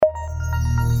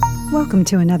Welcome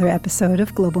to another episode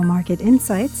of Global Market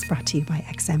Insights, brought to you by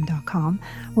XM.com,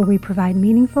 where we provide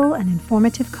meaningful and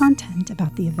informative content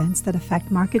about the events that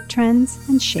affect market trends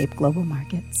and shape global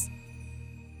markets.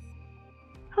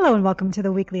 Hello and welcome to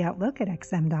the Weekly Outlook at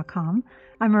XM.com.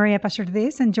 I'm Maria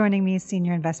Pachardez, and joining me is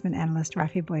Senior Investment Analyst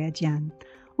Rafi Boyadjian.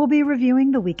 We'll be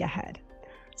reviewing the week ahead.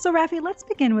 So Rafi, let's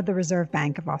begin with the Reserve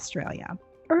Bank of Australia.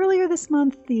 Earlier this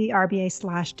month, the RBA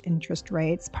slashed interest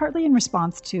rates, partly in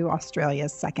response to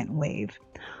Australia's second wave.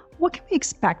 What can we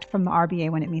expect from the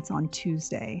RBA when it meets on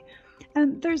Tuesday?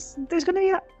 And there's going to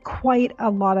be quite a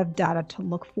lot of data to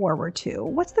look forward to.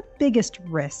 What's the biggest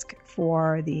risk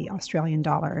for the Australian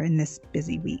dollar in this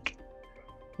busy week?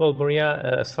 Well,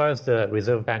 Maria, as far as the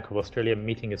Reserve Bank of Australia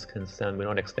meeting is concerned, we're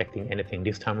not expecting anything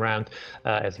this time around.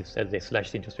 As you said, they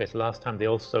slashed interest rates last time. They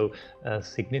also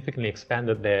significantly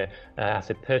expanded their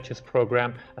asset purchase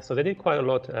program. So they did quite a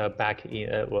lot back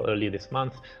earlier this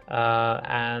month.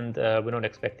 And we're not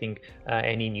expecting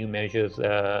any new measures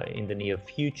in the near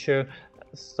future.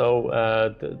 So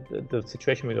the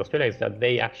situation with Australia is that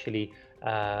they actually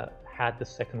had the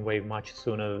second wave much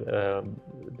sooner.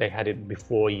 They had it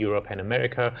before Europe and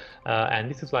America, and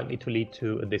this is likely to lead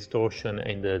to a distortion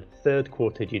in the third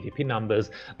quarter GDP numbers.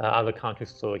 Other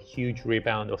countries saw a huge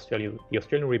rebound. The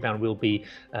Australian rebound will be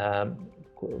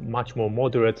much more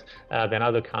moderate than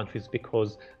other countries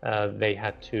because they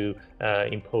had to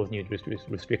impose new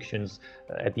restrictions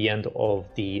at the end of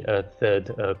the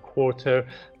third quarter.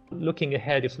 Looking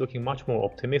ahead, it's looking much more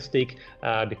optimistic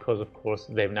because, of course,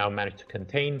 they've now managed to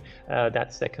contain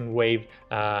that second wave,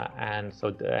 and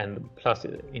plus,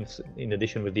 in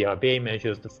addition with the RBA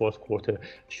measures, the fourth quarter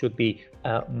should be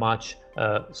much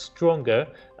stronger.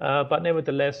 But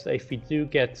nevertheless, if we do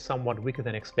get somewhat weaker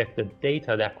than expected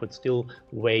data, that could still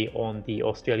weigh on the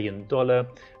Australian dollar.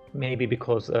 Maybe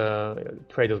because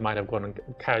traders might have gotten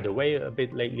carried away a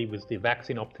bit lately with the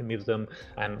vaccine optimism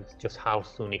and just how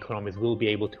soon economies will be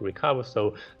able to recover.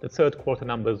 So the third quarter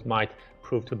numbers might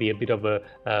prove to be a bit of a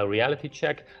reality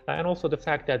check. And also the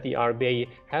fact that the RBA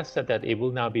has said that it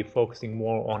will now be focusing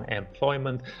more on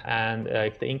employment. And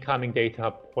if the incoming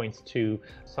data points to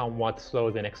somewhat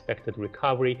slower than expected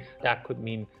recovery, that could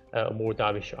mean a more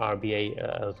dovish RBA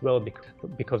as well,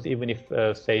 because even if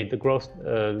say the gross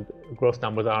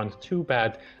numbers aren't too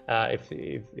bad, if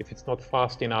it's not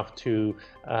fast enough to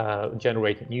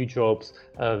generate new jobs,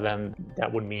 then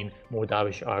that would mean more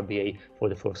dovish RBA for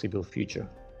the foreseeable future.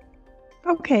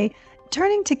 Okay,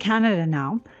 turning to Canada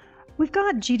now. We've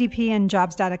got GDP and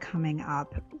jobs data coming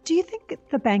up. Do you think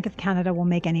the Bank of Canada will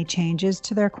make any changes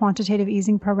to their quantitative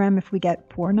easing program if we get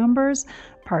poor numbers,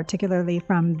 particularly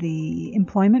from the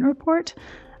employment report?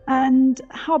 And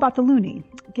how about the loonie?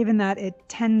 Given that it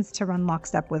tends to run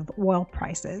lockstep with oil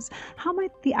prices, how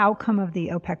might the outcome of the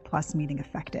OPEC Plus meeting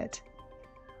affect it?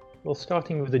 Well,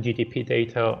 starting with the GDP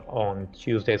data on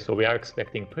Tuesday, so we are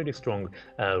expecting pretty strong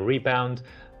rebound.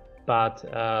 But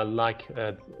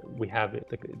we have,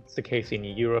 it's the case in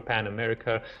Europe and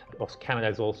America. Canada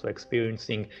is also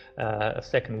experiencing a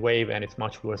second wave, and it's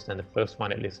much worse than the first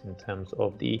one, at least in terms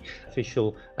of the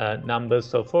official numbers.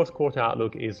 So fourth quarter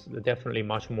outlook is definitely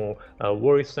much more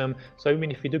worrisome. So even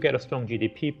if we do get a strong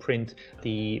GDP print,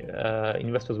 the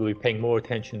investors will be paying more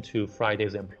attention to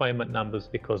Friday's employment numbers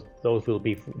because those will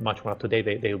be much more up to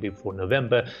date. They will be for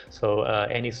November. So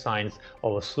any signs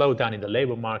of a slowdown in the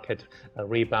labor market,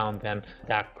 rebound, then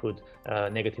that could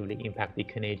negatively impact the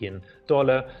Canadian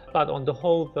dollar. But on the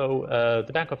whole, though,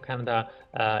 the Bank of Canada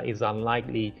is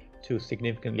unlikely to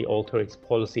significantly alter its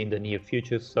policy in the near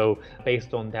future. So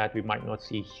based on that, we might not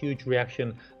see a huge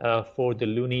reaction for the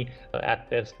loonie. At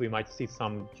best, we might see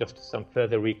some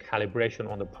further recalibration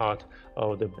on the part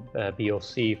of the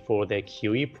BOC for their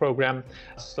QE program.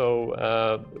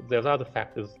 So there's other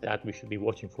factors that we should be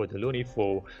watching for the loonie.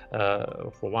 For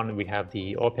one, we have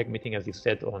the OPEC meeting, as you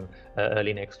said, on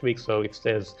early next week. So if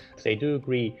they do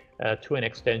agree to an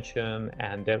extension,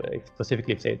 and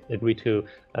specifically if they agree to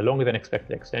a longer than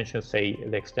expected extension, say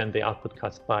they extend the output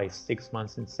cuts by 6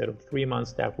 months instead of 3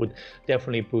 months, that would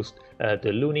definitely boost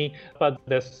the loonie. But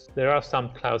there are some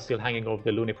clouds still hanging over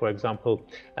the loonie, for example,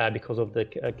 because of the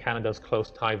Canada's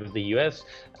close tie with the US.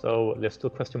 So there's still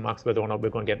question marks whether or not we're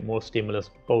going to get more stimulus,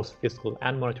 both fiscal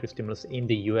and monetary stimulus in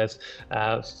the US.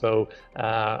 So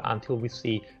until we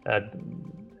see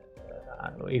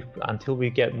until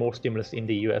we get more stimulus in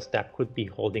the US, that could be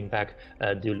holding back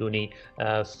the loonie.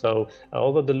 So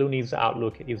although the loonie's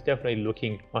outlook is definitely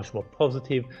looking much more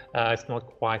positive, it's not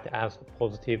quite as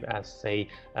positive as, say,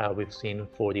 we've seen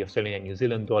for the Australian and New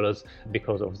Zealand dollars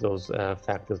because of those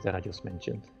factors that I just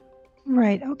mentioned.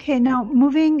 Right. Okay. Now,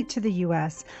 moving to the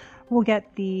US, we'll get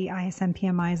the ISM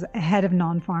PMIs ahead of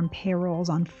non-farm payrolls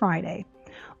on Friday.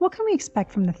 What can we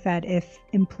expect from the Fed if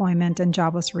employment and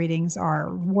jobless readings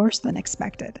are worse than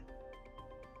expected?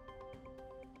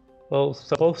 Well,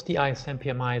 so both the ISM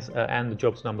PMIs and the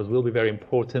jobs numbers will be very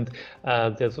important.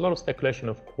 There's a lot of speculation,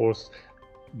 of course,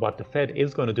 what the Fed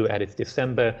is going to do at its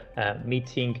December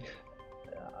meeting.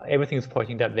 Everything is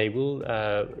pointing that they will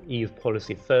ease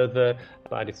policy further,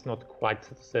 but it's not quite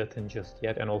certain just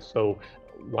yet. And also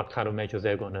what kind of measures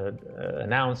they're going to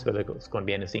announce, whether it's going to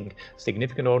be anything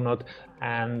significant or not.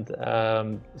 And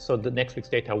so the next week's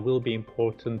data will be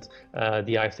important.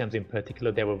 The ISMs in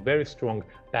particular, they were very strong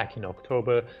back in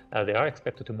October. They are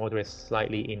expected to moderate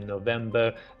slightly in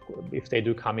November. If they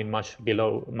do come in much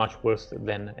worse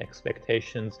than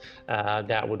expectations,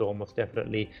 that would almost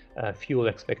definitely fuel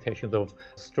expectations of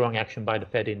strong action by the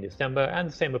Fed in December. And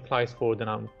the same applies for the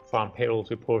non-farm payrolls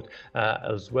report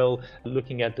as well.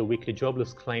 Looking at the weekly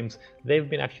jobless claims, they've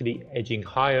been actually edging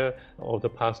higher over the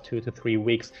past 2 to 3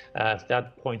 weeks.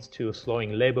 That points to a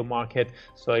slowing labor market.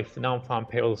 So if non-farm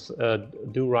payrolls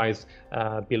do rise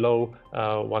below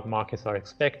what markets are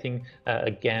expecting,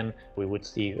 again, we would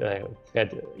see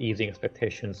Fed easing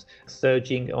expectations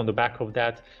surging on the back of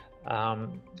that.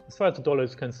 As far as the dollar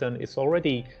is concerned, it's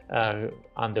already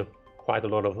under quite a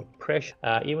lot of pressure.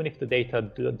 Even if the data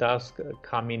does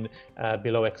come in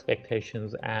below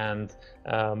expectations and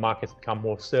markets become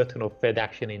more certain of Fed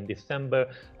action in December,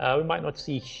 we might not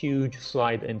see huge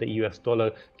slide in the US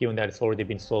dollar, given that it's already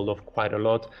been sold off quite a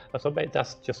lot. So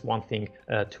that's just one thing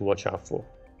to watch out for.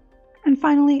 And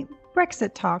finally,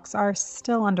 Brexit talks are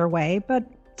still underway, but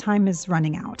time is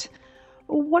running out.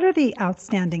 What are the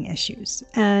outstanding issues,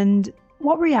 and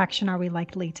what reaction are we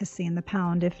likely to see in the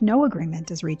pound if no agreement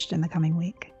is reached in the coming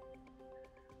week?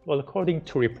 Well, according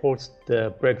to reports,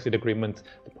 the Brexit agreement,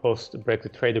 the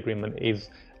post-Brexit trade agreement,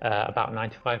 is about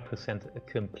 95%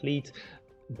 complete.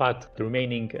 But the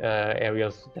remaining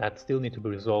areas that still need to be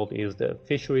resolved is the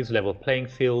fisheries level playing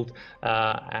field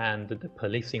and the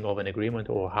policing of an agreement,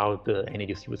 or how any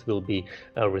disputes will be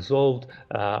resolved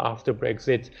after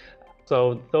Brexit.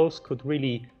 So those could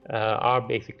really are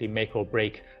basically make or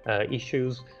break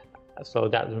issues. So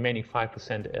that remaining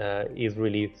 5% is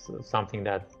really something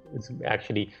that is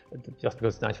actually, just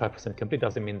because it's 95% complete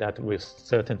doesn't mean that we're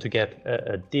certain to get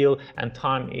a deal, and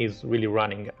time is really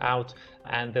running out.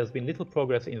 And there's been little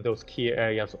progress in those key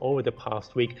areas over the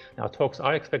past week. Now, talks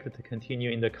are expected to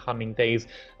continue in the coming days,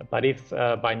 but if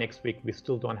by next week we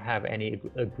still don't have any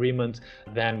agreement,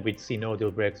 then we'd see no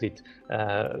deal Brexit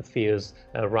fears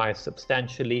rise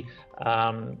substantially.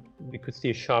 We could see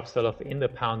a sharp sell-off in the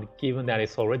pound, given that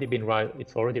it's already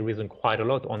risen quite a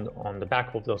lot on the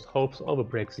back of those hopes of a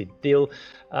Brexit deal.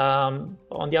 On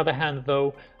the other hand,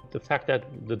 though, the fact that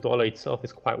the dollar itself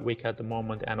is quite weak at the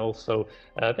moment, and also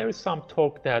there is some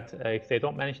talk that if they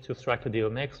don't manage to strike a deal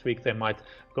next week, they might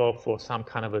go for some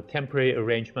kind of a temporary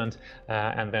arrangement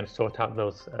and then sort out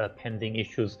those pending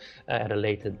issues at a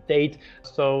later date.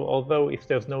 So although if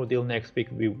there's no deal next week,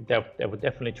 that would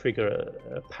definitely trigger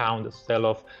a pound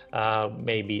sell-off.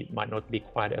 Maybe it might not be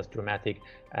quite as dramatic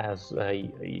as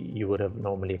you would have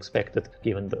normally expected,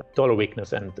 given the dollar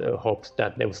weakness and hopes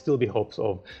that there will still be hopes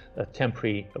of a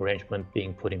temporary arrangement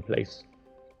being put in place.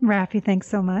 Rafi, thanks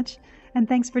so much. And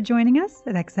thanks for joining us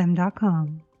at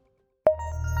XM.com.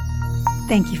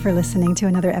 Thank you for listening to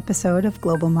another episode of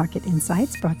Global Market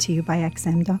Insights, brought to you by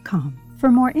XM.com. For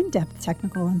more in-depth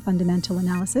technical and fundamental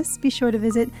analysis, be sure to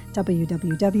visit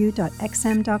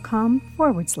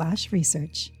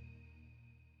www.xm.com/research.